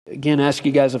Again, ask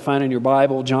you guys to find in your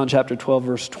Bible, John chapter 12,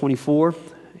 verse 24.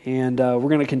 And we're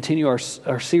going to continue our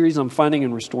series on finding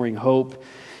and restoring hope.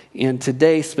 And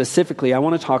today, specifically, I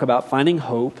want to talk about finding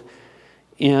hope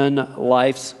in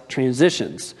life's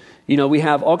transitions. You know, we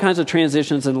have all kinds of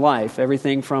transitions in life,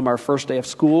 everything from our first day of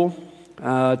school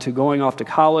to going off to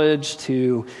college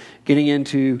to getting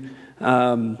into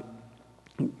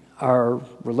our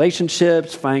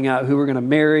relationships, finding out who we're going to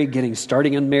marry,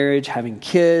 starting in marriage, having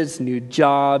kids, new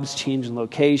jobs, changing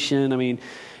location. I mean,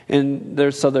 and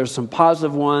there's some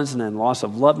positive ones, and then loss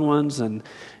of loved ones, and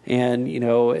you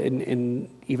know, in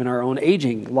even our own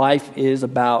aging. Life is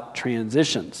about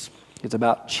transitions. It's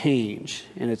about change,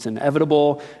 and it's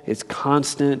inevitable, it's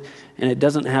constant, and it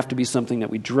doesn't have to be something that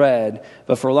we dread.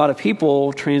 But for a lot of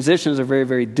people, transitions are very,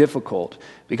 very difficult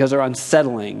because they're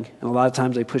unsettling, and a lot of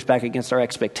times they push back against our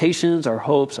expectations, our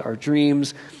hopes, our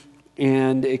dreams,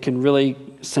 and it can really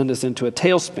send us into a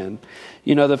tailspin.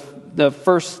 You know,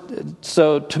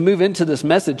 so to move into this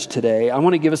message today, I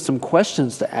want to give us some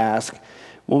questions to ask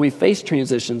when we face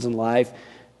transitions in life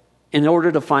in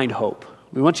order to find hope.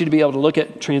 We want you to be able to look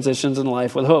at transitions in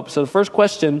life with hope. So the first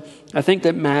question I think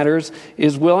that matters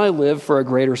is, will I live for a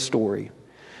greater story?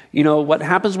 You know, what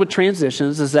happens with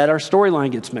transitions is that our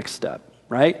storyline gets mixed up,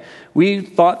 right? We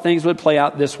thought things would play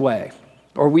out this way,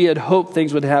 or we had hoped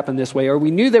things would happen this way, or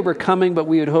we knew they were coming, but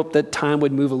we had hoped that time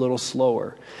would move a little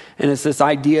slower. And it's this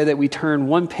idea that we turn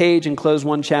one page and close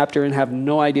one chapter and have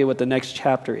no idea what the next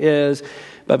chapter is.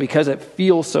 But because it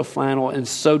feels so final and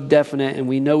so definite and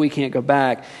we know we can't go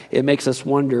back, it makes us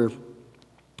wonder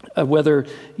whether,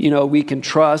 you know, we can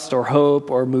trust or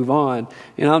hope or move on.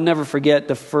 And I'll never forget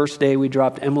the first day we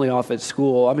dropped Emily off at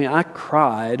school. I mean, I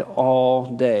cried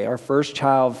all day. Our first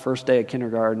child, first day of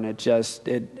kindergarten,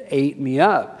 it ate me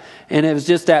up. And it was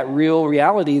just that real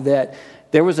reality that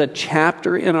there was a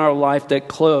chapter in our life that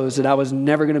closed that I was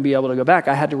never going to be able to go back.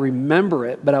 I had to remember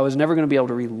it, but I was never going to be able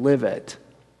to relive it.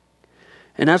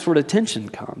 And that's where the tension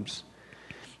comes.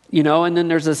 You know, and then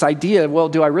there's this idea, well,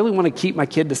 do I really want to keep my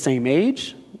kid the same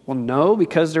age? Well, no,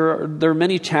 because there are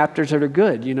many chapters that are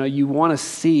good. You know, you want to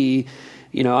see,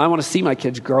 you know, I want to see my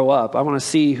kids grow up. I want to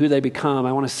see who they become.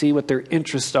 I want to see what their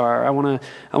interests are. I want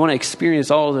to experience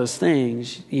all of those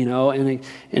things, you know, and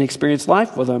experience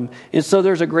life with them. And so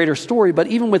there's a greater story. But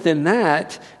even within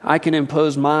that, I can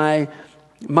impose my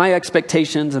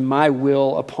expectations and my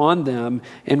will upon them.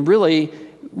 And really,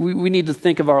 we need to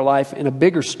think of our life in a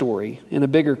bigger story, in a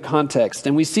bigger context.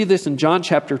 And we see this in John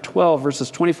chapter 12, verses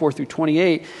 24 through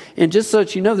 28. And just so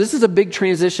that you know, this is a big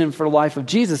transition for the life of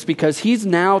Jesus, because he's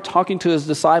now talking to his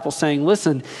disciples saying,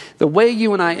 listen, the way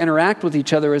you and I interact with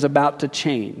each other is about to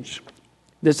change.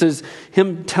 This is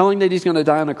him telling that he's going to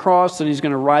die on the cross and he's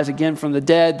going to rise again from the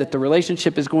dead, that the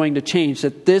relationship is going to change,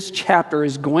 that this chapter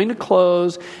is going to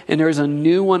close and there's a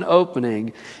new one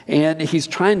opening. And he's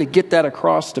trying to get that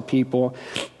across to people.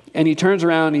 And he turns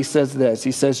around and he says this.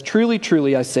 He says, truly,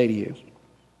 truly, I say to you,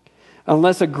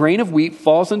 unless a grain of wheat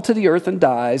falls into the earth and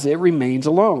dies, it remains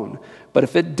alone. But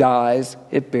if it dies,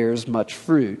 it bears much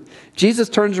fruit. Jesus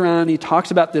turns around and he talks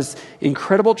about this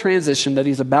incredible transition that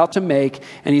he's about to make.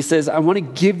 And he says, I want to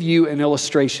give you an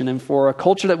illustration. And for a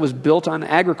culture that was built on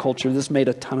agriculture, this made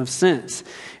a ton of sense.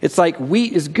 It's like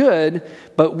wheat is good,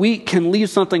 but wheat can leave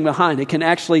something behind. It can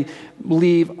actually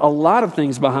leave a lot of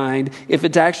things behind if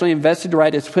it's actually invested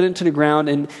right. It's put into the ground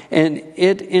and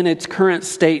it in its current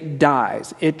state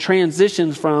dies. It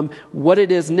transitions from what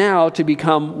it is now to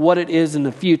become what it is in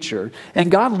the future.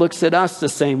 And God looks at us the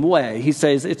same way. He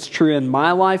says, it's true in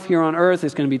my life here on earth.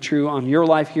 It's going to be true on your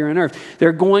life here on earth. There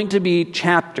are going to be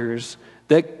chapters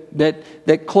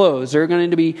that close. There are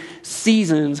going to be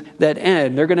seasons that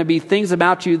end. There are going to be things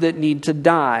about you that need to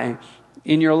die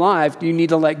in your life. You need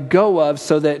to let go of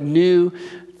so that new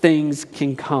things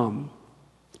can come.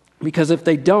 Because if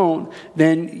they don't,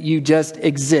 then you just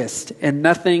exist and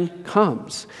nothing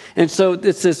comes. And so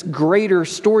it's this greater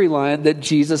storyline that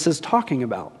Jesus is talking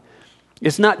about.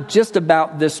 It's not just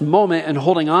about this moment and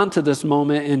holding on to this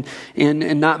moment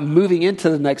and not moving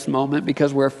into the next moment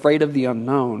because we're afraid of the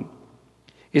unknown.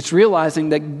 It's realizing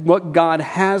that what God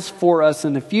has for us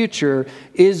in the future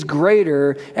is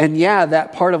greater. And yeah,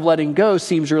 that part of letting go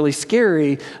seems really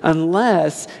scary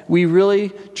unless we really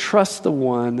trust the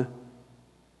one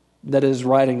that is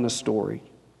writing the story.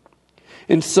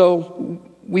 And so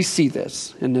we see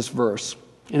this in this verse.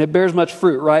 And it bears much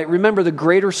fruit, right? Remember, the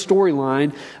greater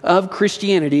storyline of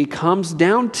Christianity comes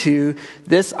down to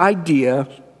this idea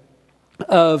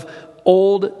of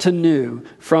old to new,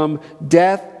 from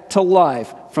death to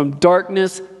life, from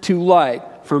darkness to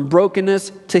light, from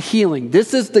brokenness to healing.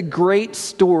 This is the great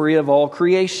story of all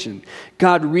creation.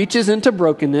 God reaches into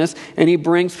brokenness and he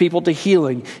brings people to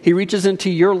healing. He reaches into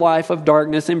your life of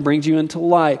darkness and brings you into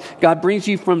light. God brings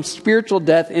you from spiritual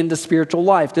death into spiritual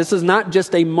life. This is not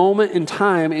just a moment in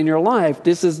time in your life.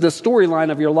 This is the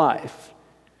storyline of your life.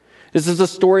 This is the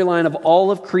storyline of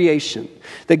all of creation,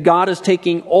 that God is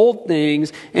taking old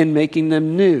things and making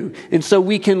them new. And so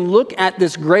we can look at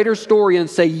this greater story and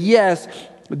say, yes,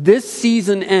 this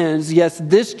season ends. Yes,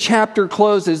 this chapter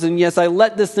closes. And yes, I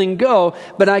let this thing go,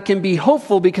 but I can be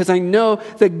hopeful because I know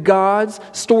that God's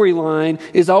storyline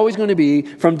is always going to be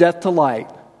from death to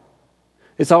light.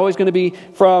 It's always going to be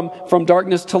from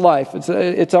darkness to life.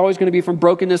 It's always going to be from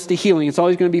brokenness to healing. It's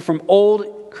always going to be from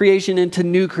old creation into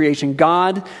new creation.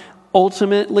 God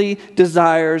ultimately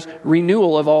desires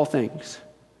renewal of all things.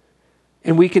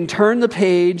 And we can turn the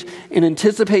page and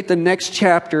anticipate the next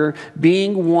chapter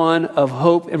being one of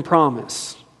hope and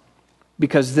promise,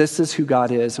 because this is who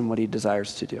God is and what he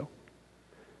desires to do.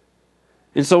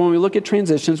 And so when we look at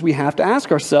transitions, we have to ask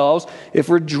ourselves, if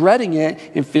we're dreading it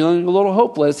and feeling a little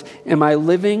hopeless, am I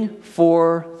living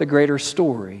for the greater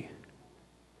story?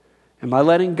 Am I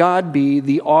letting God be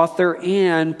the author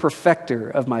and perfecter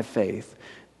of my faith?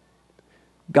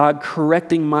 God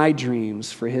correcting my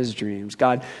dreams for his dreams.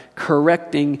 God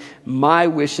correcting my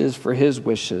wishes for his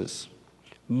wishes.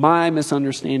 My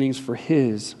misunderstandings for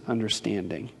his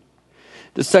understanding.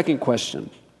 The second question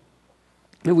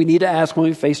that we need to ask when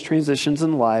we face transitions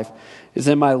in life is,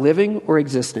 am I living or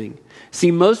existing? See,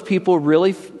 most people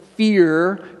really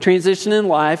fear transition in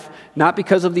life, not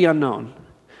because of the unknown.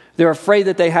 They're afraid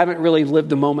that they haven't really lived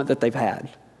the moment that they've had.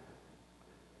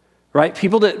 Right?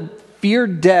 People that fear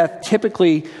death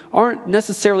typically aren't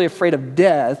necessarily afraid of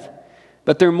death,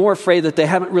 but they're more afraid that they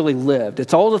haven't really lived.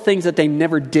 It's all the things that they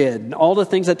never did, and all the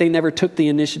things that they never took the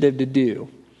initiative to do,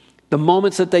 the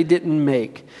moments that they didn't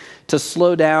make, to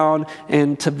slow down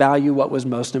and to value what was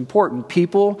most important.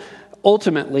 People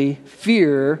ultimately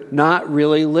fear not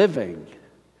really living.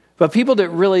 But people that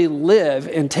really live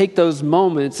and take those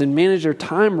moments and manage their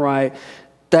time right,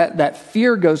 that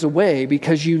fear goes away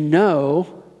because you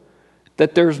know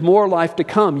that there's more life to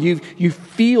come. You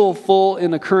feel full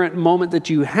in the current moment that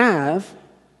you have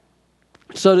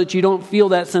so that you don't feel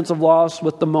that sense of loss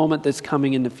with the moment that's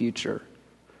coming in the future.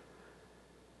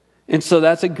 And so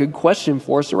that's a good question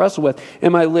for us to wrestle with.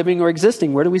 Am I living or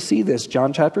existing? Where do we see this?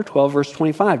 John chapter 12, verse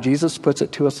 25. Jesus puts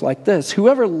it to us like this.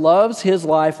 Whoever loves his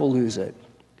life will lose it.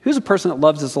 Who's a person that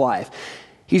loves his life?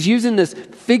 He's using this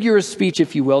figure of speech,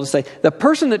 if you will, to say the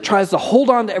person that tries to hold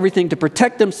on to everything, to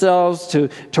protect themselves, to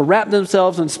wrap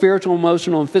themselves in spiritual,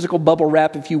 emotional, and physical bubble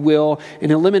wrap, if you will, and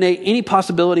eliminate any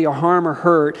possibility of harm or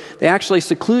hurt. They actually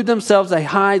seclude themselves, they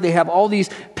hide, they have all these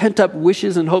pent-up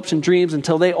wishes and hopes and dreams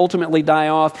until they ultimately die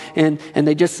off, and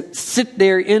they just sit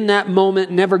there in that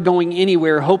moment, never going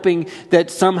anywhere, hoping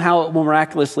that somehow it will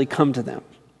miraculously come to them.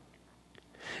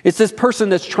 It's this person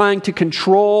that's trying to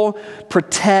control,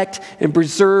 protect, and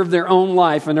preserve their own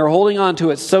life, and they're holding on to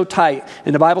it so tight.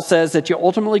 And the Bible says that you're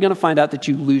ultimately going to find out that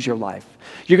you lose your life.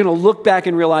 You're going to look back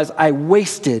and realize, I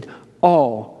wasted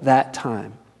all that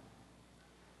time.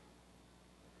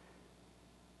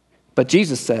 But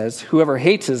Jesus says, whoever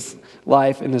hates his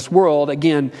life in this world,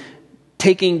 again,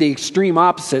 taking the extreme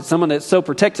opposite, someone that so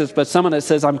protects us, but someone that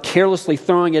says, I'm carelessly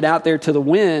throwing it out there to the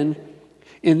wind,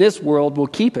 in this world will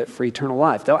keep it for eternal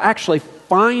life. They'll actually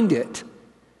find it,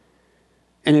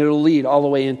 and it'll lead all the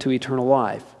way into eternal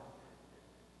life.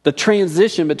 The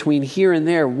transition between here and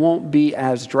there won't be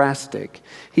as drastic.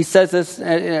 He says this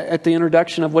at the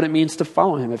introduction of what it means to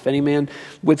follow him. If any man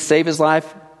would save his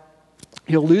life,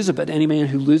 he'll lose it, but any man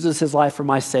who loses his life for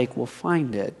my sake will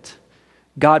find it.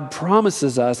 God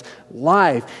promises us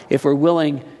life if we're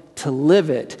willing to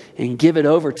live it and give it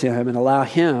over to him and allow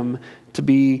him to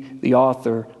be the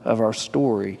author of our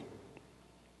story.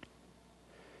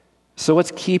 So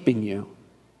what's keeping you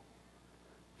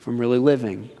from really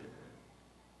living?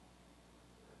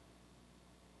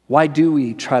 Why do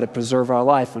we try to preserve our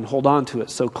life and hold on to it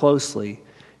so closely?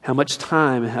 How much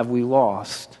time have we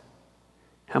lost?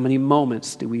 How many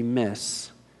moments do we miss?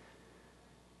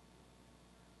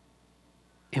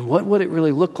 And what would it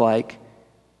really look like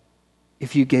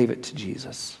if you gave it to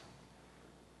Jesus?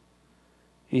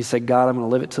 And you said, God, I'm going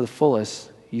to live it to the fullest.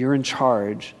 You're in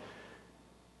charge.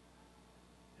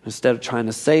 Instead of trying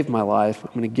to save my life,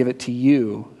 I'm going to give it to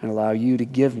you and allow you to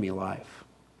give me life.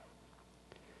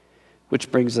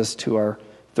 Which brings us to our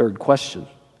third question.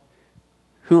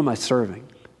 Who am I serving?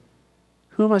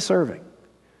 Who am I serving?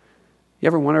 You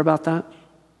ever wonder about that?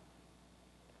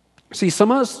 See, some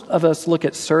of us look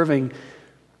at serving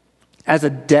as a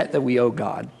debt that we owe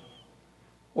God.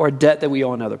 or a debt that we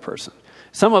owe another person.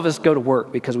 Some of us go to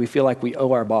work because we feel like we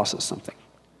owe our bosses something.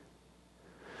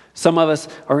 Some of us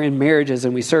are in marriages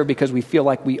and we serve because we feel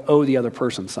like we owe the other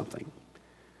person something.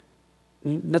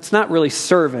 That's not really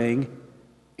serving,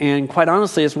 and quite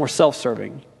honestly, it's more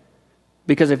self-serving.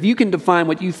 Because if you can define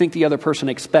what you think the other person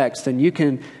expects, then you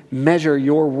can measure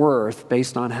your worth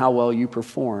based on how well you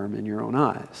perform in your own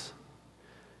eyes.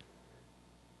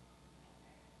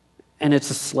 And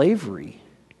it's a slavery.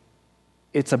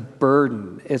 It's a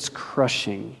burden. It's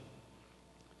crushing.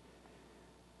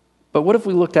 But what if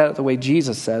we looked at it the way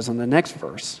Jesus says in the next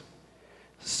verse?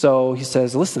 So he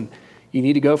says, listen, you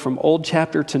need to go from old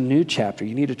chapter to new chapter.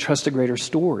 You need to trust a greater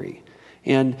story.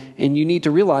 And you need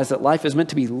to realize that life is meant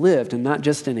to be lived, and not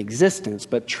just in existence,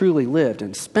 but truly lived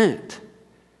and spent.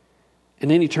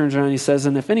 And then he turns around and he says,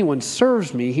 and if anyone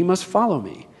serves me, he must follow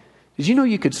me. Did you know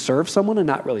you could serve someone and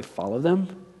not really follow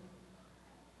them?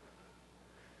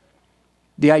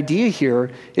 The idea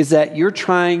here is that you're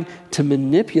trying to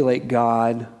manipulate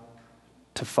God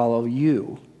to follow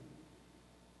you.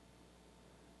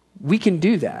 We can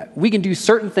do that. We can do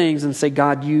certain things and say,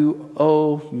 God, you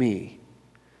owe me.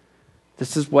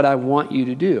 This is what I want you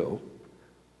to do.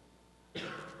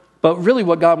 But really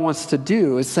what God wants to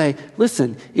do is say,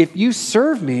 listen, if you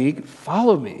serve me,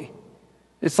 follow me.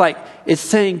 It's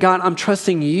saying, God, I'm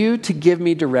trusting you to give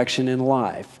me direction in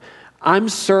life. I'm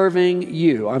serving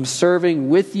you. I'm serving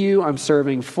with you. I'm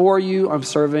serving for you. I'm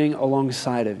serving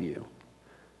alongside of you.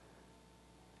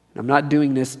 I'm not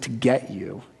doing this to get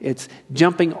you. It's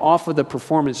jumping off of the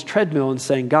performance treadmill and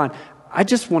saying, God, I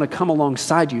just want to come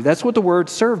alongside you. That's what the word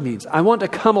serve means. I want to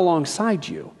come alongside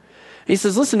you. And he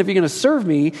says, listen, if you're going to serve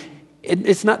me,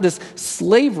 it's not this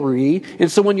slavery.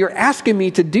 And so when you're asking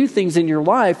me to do things in your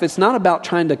life, it's not about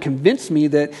trying to convince me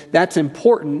that that's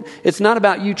important. It's not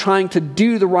about you trying to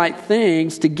do the right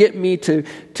things to get me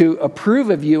to approve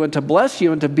of you and to bless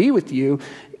you and to be with you.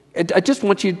 I just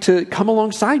want you to come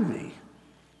alongside me.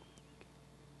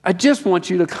 I just want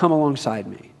you to come alongside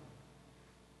me.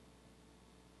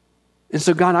 And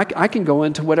so, God, I can go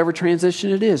into whatever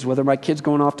transition it is, whether my kid's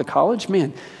going off to college.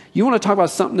 Man, you want to talk about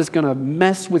something that's going to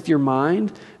mess with your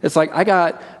mind? It's like I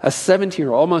got a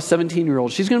 17-year-old, almost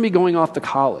 17-year-old. She's going to be going off to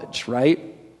college, right?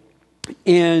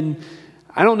 And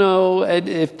I don't know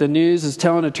if the news is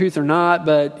telling the truth or not,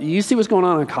 but you see what's going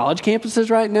on college campuses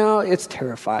right now? It's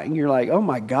terrifying. You're like, oh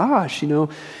my gosh,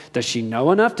 does she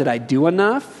know enough? Did I do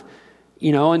enough?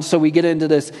 And so we get into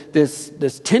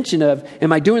this tension of,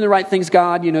 am I doing the right things,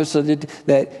 God? So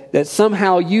that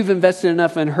somehow you've invested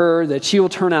enough in her that she will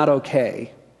turn out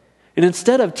okay. And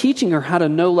instead of teaching her how to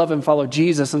know, love, and follow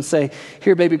Jesus and say,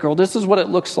 here, baby girl, this is what it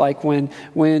looks like when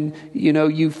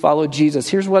you follow Jesus.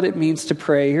 Here's what it means to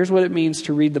pray. Here's what it means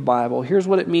to read the Bible. Here's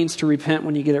what it means to repent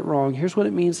when you get it wrong. Here's what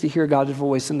it means to hear God's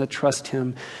voice and to trust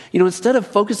him. Instead of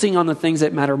focusing on the things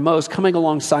that matter most, coming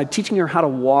alongside, teaching her how to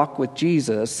walk with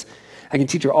Jesus, I can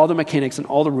teach her all the mechanics and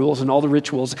all the rules and all the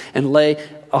rituals and lay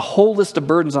a whole list of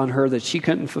burdens on her that she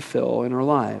couldn't fulfill in her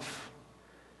life.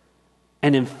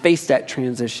 And then face that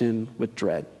transition with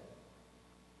dread.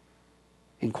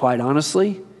 And quite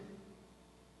honestly,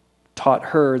 taught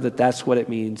her that that's what it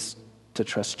means to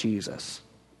trust Jesus,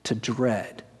 to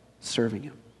dread serving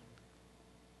him.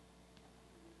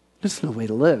 There's no way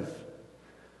to live.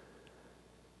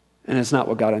 And it's not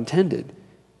what God intended.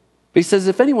 But he says,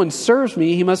 if anyone serves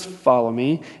me, he must follow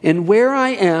me. And where I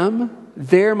am,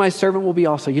 there my servant will be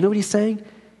also. You know what he's saying?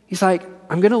 He's like,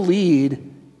 I'm going to lead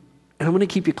and I'm going to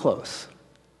keep you close.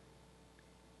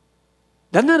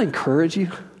 Doesn't that encourage you?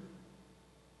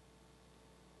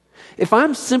 If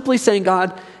I'm simply saying,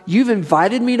 God, you've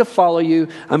invited me to follow you.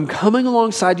 I'm coming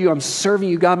alongside you. I'm serving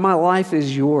you. God, my life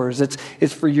is yours.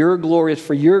 It's for your glory. It's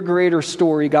for your greater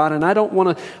story, God. And I don't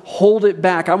want to hold it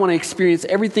back. I want to experience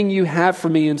everything you have for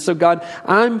me. And so, God,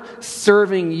 I'm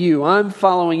serving you. I'm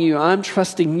following you. I'm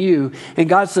trusting you. And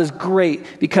God says, great,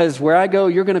 because where I go,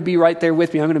 you're going to be right there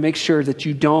with me. I'm going to make sure that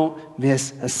you don't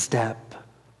miss a step.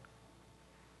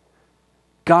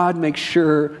 God makes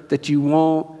sure that you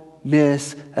won't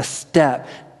miss a step.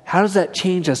 How does that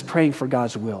change us praying for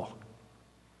God's will?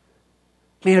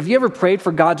 Man, have you ever prayed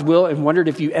for God's will and wondered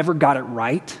if you ever got it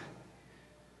right?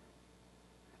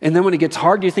 And then when it gets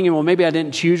hard, you're thinking, well, maybe I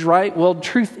didn't choose right. Well, the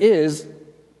truth is,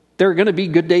 there are going to be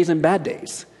good days and bad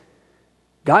days.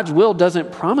 God's will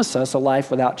doesn't promise us a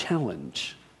life without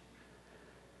challenge.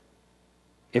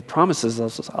 It promises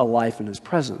us a life in his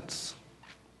presence.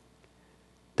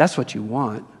 That's what you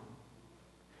want.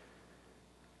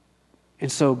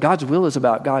 And so God's will is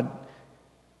about, God,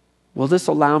 will this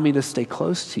allow me to stay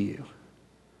close to you?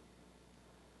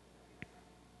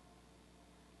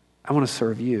 I want to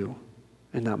serve you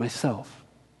and not myself.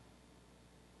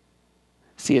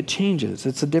 See, it changes.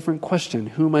 It's a different question.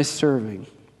 Who am I serving?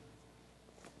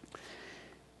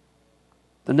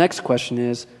 The next question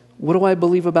is, what do I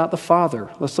believe about the Father?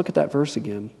 Let's look at that verse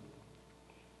again.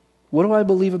 What do I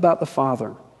believe about the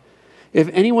Father? If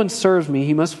anyone serves me,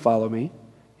 he must follow me.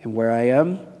 And where I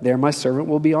am, there my servant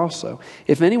will be also.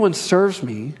 If anyone serves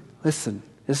me, listen,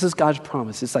 this is God's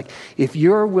promise. It's like, if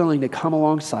you're willing to come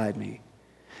alongside me,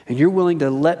 and you're willing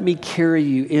to let me carry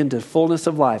you into fullness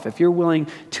of life, if you're willing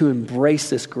to embrace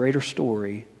this greater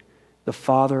story, the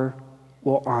Father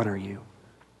will honor you.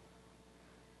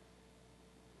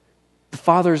 The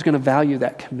Father is going to value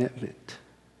that commitment.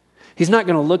 He's not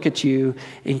going to look at you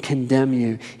and condemn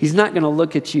you. He's not going to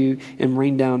look at you and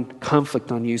rain down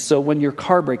conflict on you. So when your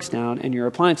car breaks down and your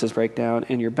appliances break down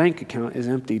and your bank account is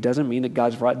empty, doesn't mean that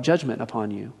God's brought judgment upon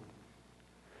you.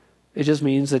 It just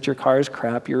means that your car is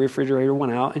crap, your refrigerator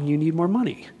went out, and you need more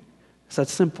money. It's that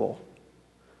simple.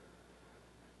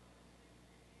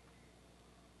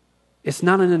 It's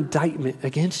not an indictment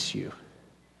against you.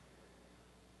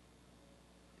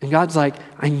 And God's like,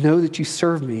 I know that you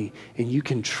serve me and you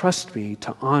can trust me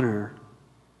to honor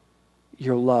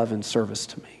your love and service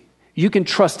to me. You can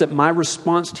trust that my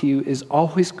response to you is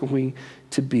always going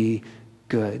to be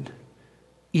good.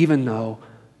 Even though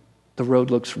the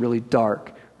road looks really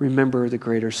dark, remember the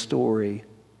greater story.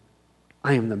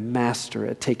 I am the master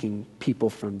at taking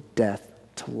people from death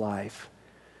to life,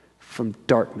 from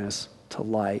darkness to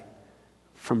light,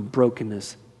 from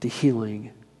brokenness to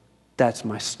healing. That's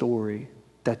my story.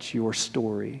 That's your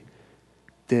story.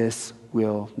 This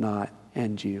will not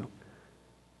end you.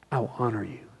 I will honor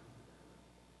you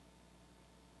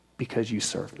because you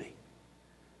serve me.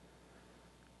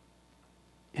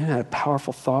 Isn't that a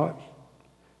powerful thought?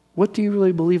 What do you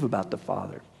really believe about the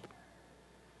Father?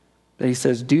 That he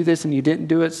says, do this and you didn't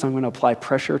do it, so I'm going to apply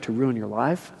pressure to ruin your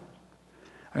life?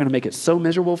 I'm going to make it so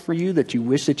miserable for you that you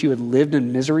wish that you had lived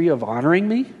in misery of honoring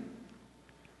me?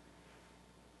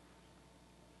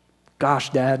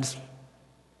 Gosh, dads,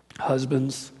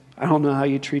 husbands, I don't know how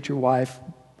you treat your wife.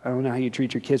 I don't know how you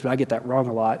treat your kids, but I get that wrong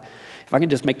a lot. If I can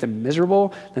just make them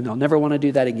miserable, then they'll never want to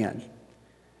do that again.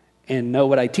 And no,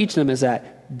 what I teach them is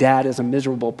that dad is a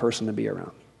miserable person to be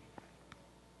around.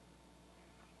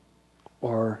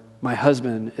 Or my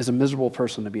husband is a miserable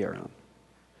person to be around.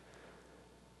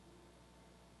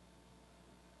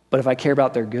 But if I care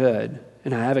about their good,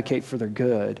 and I advocate for their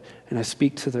good, and I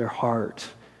speak to their heart,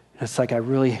 and it's like I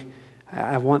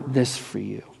want this for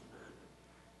you.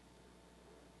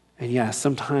 And yeah,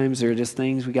 sometimes there are just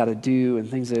things we got to do and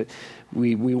things that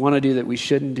we want to do that we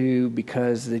shouldn't do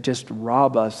because they just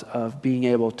rob us of being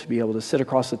able to sit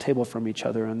across the table from each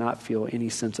other and not feel any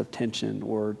sense of tension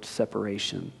or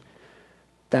separation.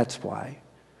 That's why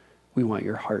we want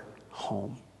your heart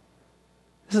home.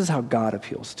 This is how God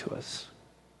appeals to us.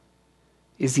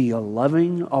 Is he a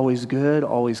loving, always good,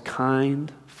 always kind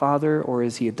Father, or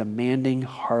is he a demanding,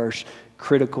 harsh,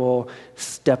 critical,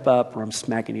 step up or I'm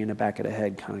smacking you in the back of the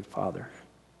head kind of Father?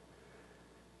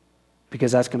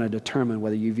 Because that's going to determine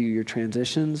whether you view your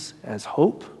transitions as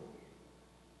hope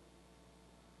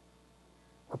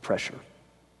or pressure.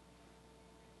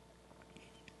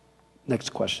 Next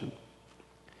question.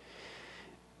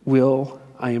 Will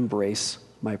I embrace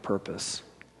my purpose?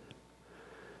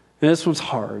 And this one's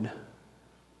hard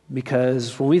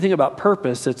because when we think about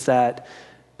purpose, it's that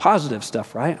positive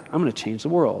stuff, right? I'm going to change the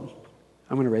world.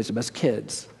 I'm going to raise the best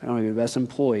kids. I'm going to be the best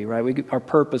employee, right? Our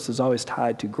purpose is always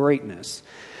tied to greatness.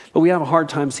 But we have a hard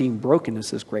time seeing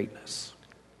brokenness as greatness.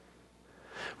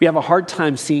 We have a hard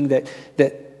time seeing that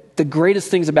the greatest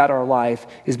things about our life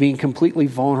is being completely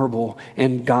vulnerable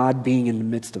and God being in the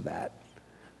midst of that.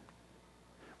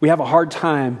 We have a hard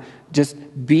time just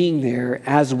being there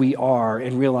as we are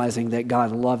and realizing that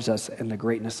God loves us and the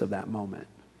greatness of that moment.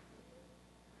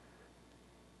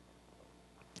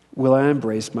 Will I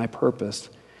embrace my purpose?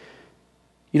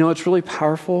 You know what's really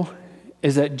powerful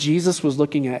is that Jesus was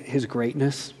looking at his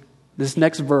greatness. This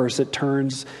next verse, it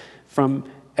turns from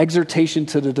exhortation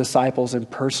to the disciples and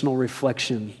personal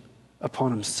reflection upon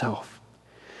himself.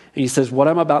 And he says, what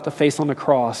I'm about to face on the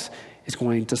cross is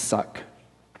going to suck.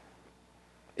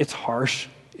 It's harsh,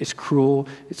 it's cruel,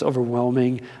 it's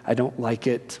overwhelming. I don't like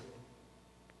it.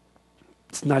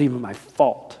 It's not even my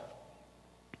fault.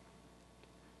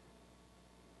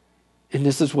 And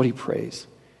this is what he prays.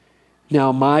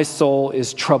 Now my soul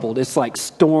is troubled. It's like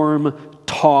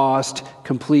storm-tossed,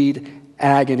 complete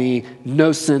agony,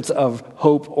 no sense of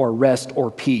hope or rest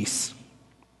or peace.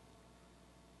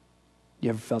 You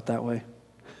ever felt that way?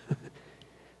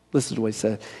 Listen to what he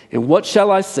said. And what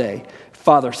shall I say?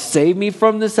 Father, save me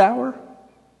from this hour?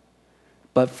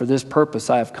 But for this purpose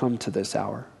I have come to this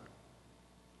hour.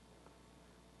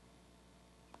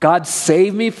 God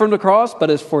saved me from the cross, but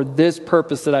it's for this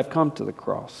purpose that I've come to the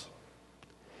cross.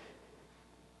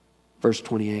 Verse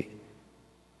 28,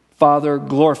 Father,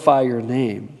 glorify your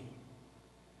name.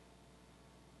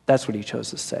 That's what he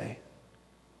chose to say.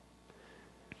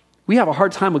 We have a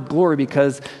hard time with glory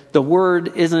because the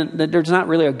word there's not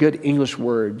really a good English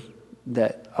word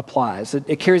that applies.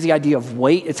 It carries the idea of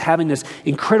weight. It's having this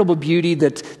incredible beauty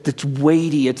that's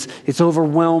weighty. It's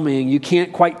overwhelming. You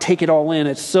can't quite take it all in.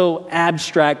 It's so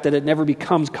abstract that it never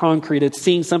becomes concrete. It's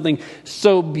seeing something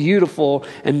so beautiful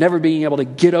and never being able to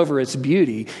get over its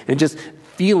beauty and just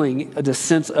feeling the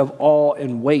sense of awe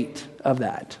and weight of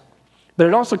that. But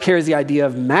it also carries the idea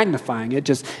of magnifying it.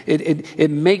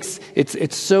 It makes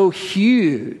it's so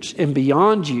huge and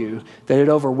beyond you that it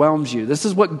overwhelms you. This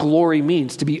is what glory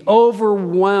means: to be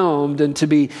overwhelmed and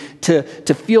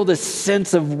to feel this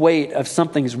sense of weight of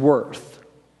something's worth.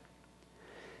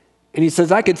 And he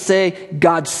says, I could say,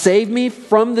 God saved me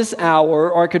from this hour,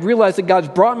 or I could realize that God's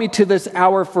brought me to this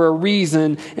hour for a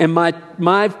reason, and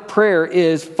my prayer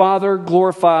is, Father,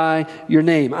 glorify your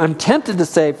name. I'm tempted to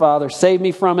say, Father, save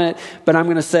me from it, but I'm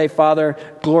going to say, Father,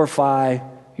 glorify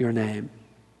your name.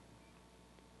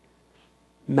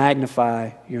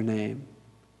 Magnify your name.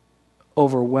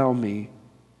 Overwhelm me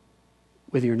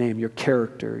with your name, your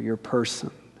character, your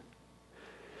person.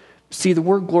 See, the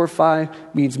word glorify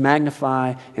means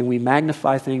magnify, and we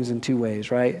magnify things in two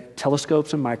ways, right?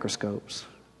 Telescopes and microscopes.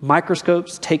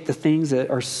 Microscopes take the things that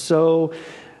are so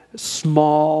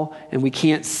small and we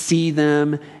can't see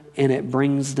them, and it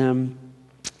makes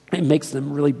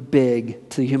them really big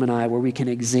to the human eye where we can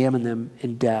examine them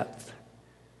in depth.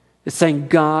 It's saying,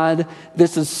 God,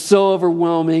 this is so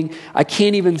overwhelming. I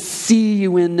can't even see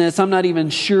you in this. I'm not even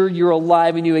sure you're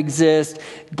alive and you exist.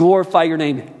 Glorify your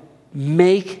name.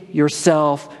 Make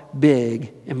yourself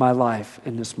big in my life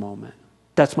in this moment.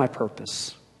 That's my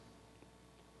purpose.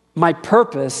 My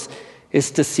purpose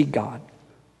is to see God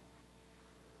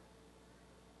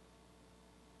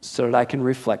so that I can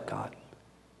reflect God,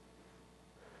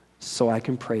 so I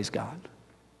can praise God,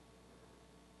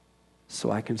 so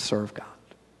I can serve God.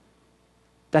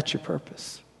 That's your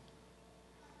purpose.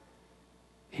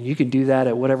 And you can do that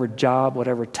at whatever job,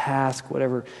 whatever task,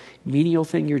 whatever menial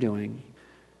thing you're doing.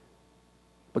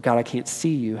 But God, I can't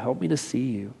see you. Help me to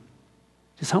see you.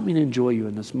 Just help me to enjoy you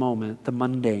in this moment, the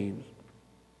mundane.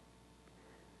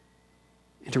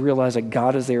 And to realize that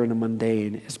God is there in the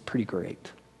mundane is pretty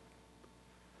great.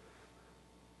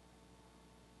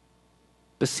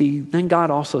 But see, then God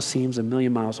also seems a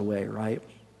million miles away, right?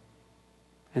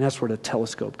 And that's where the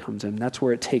telescope comes in. That's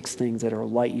where it takes things that are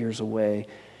light years away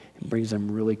and brings them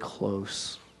really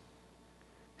close.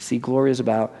 See, glory is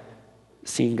about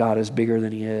seeing God as bigger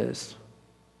than he is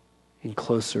and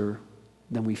closer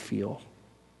than we feel.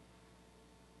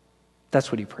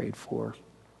 That's what he prayed for.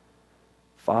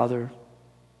 Father,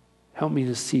 help me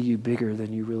to see you bigger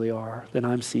than you really are, than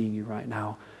I'm seeing you right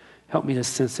now. Help me to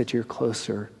sense that you're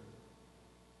closer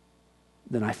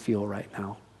than I feel right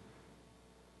now.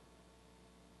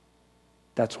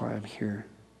 That's why I'm here.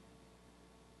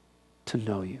 To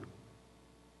know you.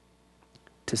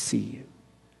 To see you.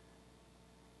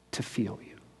 To feel you.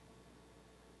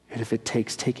 And if it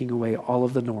takes taking away all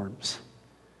of the norms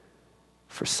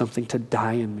for something to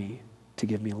die in me to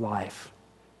give me life,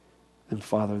 then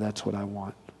Father, that's what I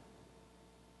want.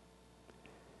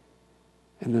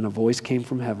 And then a voice came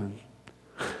from heaven.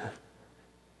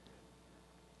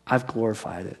 I've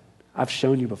glorified it. I've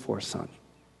shown you before, son.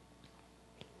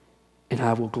 And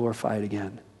I will glorify it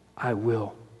again. I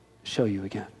will show you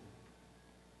again.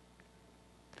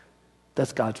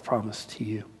 That's God's promise to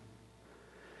you.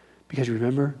 Because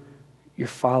remember, you're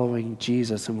following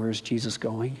Jesus, and where is Jesus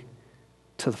going?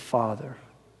 To the Father.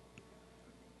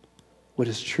 What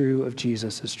is true of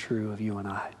Jesus is true of you and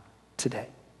I today.